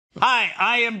Hi,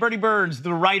 I am Bertie Burns,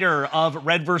 the writer of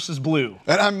Red vs. Blue.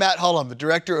 And I'm Matt Hullum, the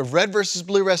director of Red vs.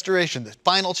 Blue Restoration, the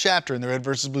final chapter in the Red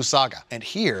vs. Blue saga. And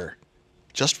here,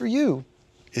 just for you,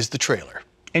 is the trailer.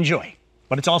 Enjoy.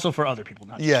 But it's also for other people,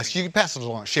 not just Yes, you can pass it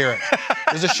along, share it.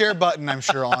 There's a share button, I'm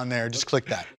sure, on there. Just click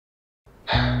that.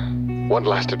 One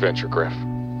last adventure, Griff.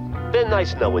 Been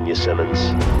nice knowing you, Simmons.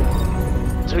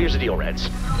 So here's the deal, Reds.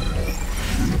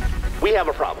 We have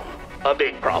a problem. A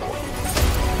big problem.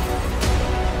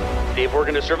 If we're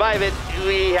gonna survive it,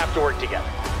 we have to work together.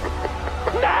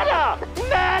 Nada!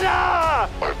 Nada!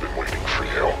 I've been waiting for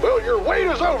you. Well, your wait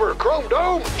is over, Chrome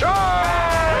Dome. Charge!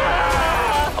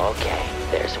 Okay,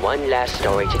 there's one last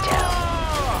story to tell.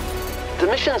 The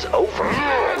mission's over.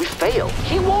 We failed.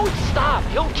 He won't stop.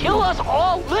 He'll kill us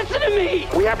all. Listen to me.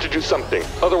 We have to do something.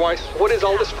 Otherwise, what is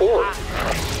all this for?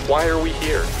 Why are we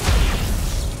here?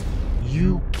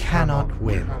 You cannot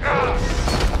win.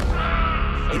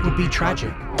 It would be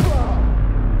tragic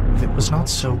if it was not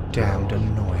so damned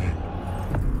annoying.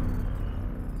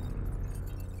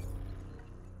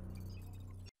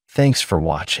 Thanks for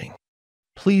watching.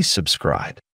 Please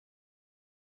subscribe.